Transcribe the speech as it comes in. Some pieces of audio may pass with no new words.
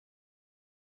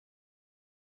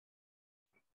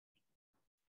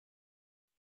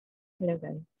Hello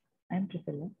guys, I'm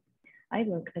Pricilla. I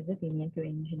work as a senior QA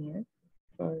engineer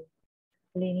for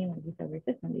Selenium IT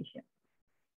Services Malaysia.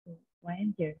 So why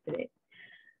I'm here today?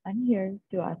 I'm here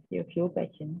to ask you a few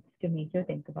questions to make you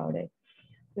think about it.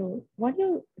 So what do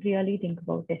you really think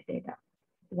about test data?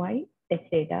 Why test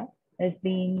data has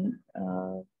been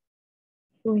so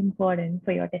important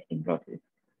for your testing process?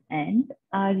 And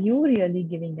are you really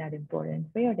giving that importance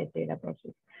for your test data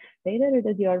process? Whether it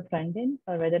is your front end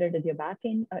or whether it is your back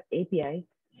end or APIs,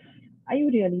 are you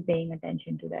really paying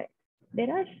attention to that? There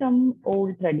are some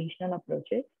old traditional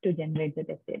approaches to generate the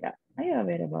test data. Are you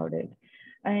aware about it?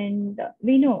 And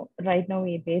we know right now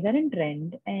APIs are in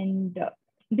trend. And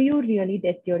do you really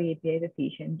test your APIs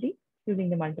efficiently using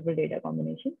the multiple data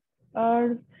combinations?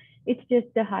 Or it's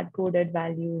just the hard-coded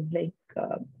values like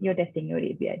you're testing your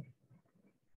APIs?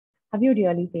 Have you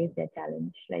really faced that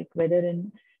challenge? Like whether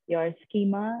in your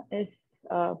schema is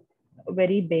uh,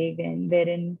 very big and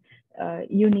wherein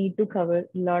you need to cover a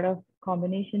lot of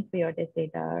combinations for your test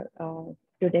data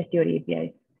to test your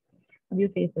APIs. Have you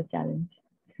faced this challenge?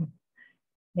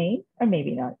 May or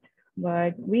maybe not,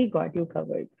 but we got you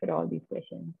covered for all these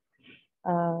questions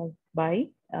by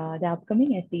the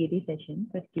upcoming STET session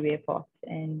with QA Fox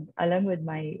and along with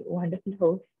my wonderful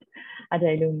host,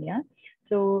 Adalumnia.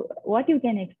 So what you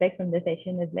can expect from the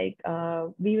session is like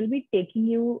we will be taking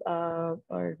you or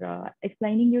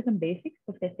explaining you some basics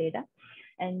of test data,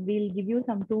 and we'll give you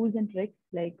some tools and tricks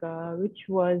like which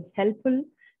was helpful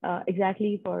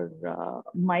exactly for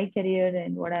my career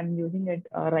and what I'm using it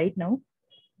right now.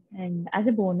 And as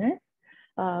a bonus,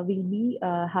 we'll be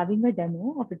having a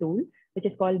demo of a tool which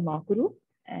is called Makuru.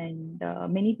 And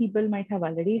many people might have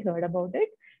already heard about it.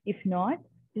 If not,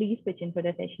 please pitch in for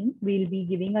the session. We'll be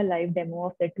giving a live demo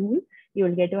of the tool.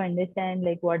 You'll get to understand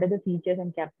like what are the features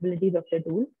and capabilities of the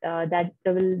tool that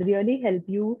will really help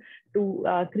you to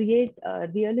create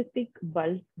realistic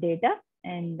bulk data.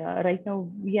 And right now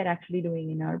we are actually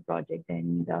doing in our project,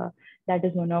 and that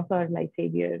is one of our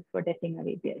lifesavers for testing our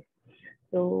APIs.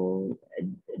 So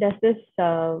does this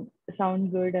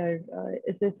sound good, or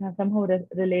is this somehow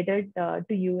related to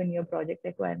you and your project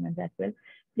requirements as well?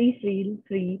 Please feel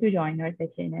free to join our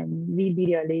session, and we'll be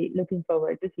really looking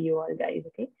forward to see you all guys.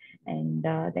 Okay, and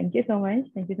thank you so much.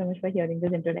 Thank you so much for hearing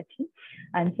this introduction.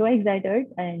 I'm so excited,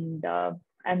 and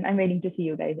I'm waiting to see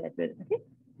you guys as well. Okay,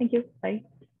 thank you. Bye.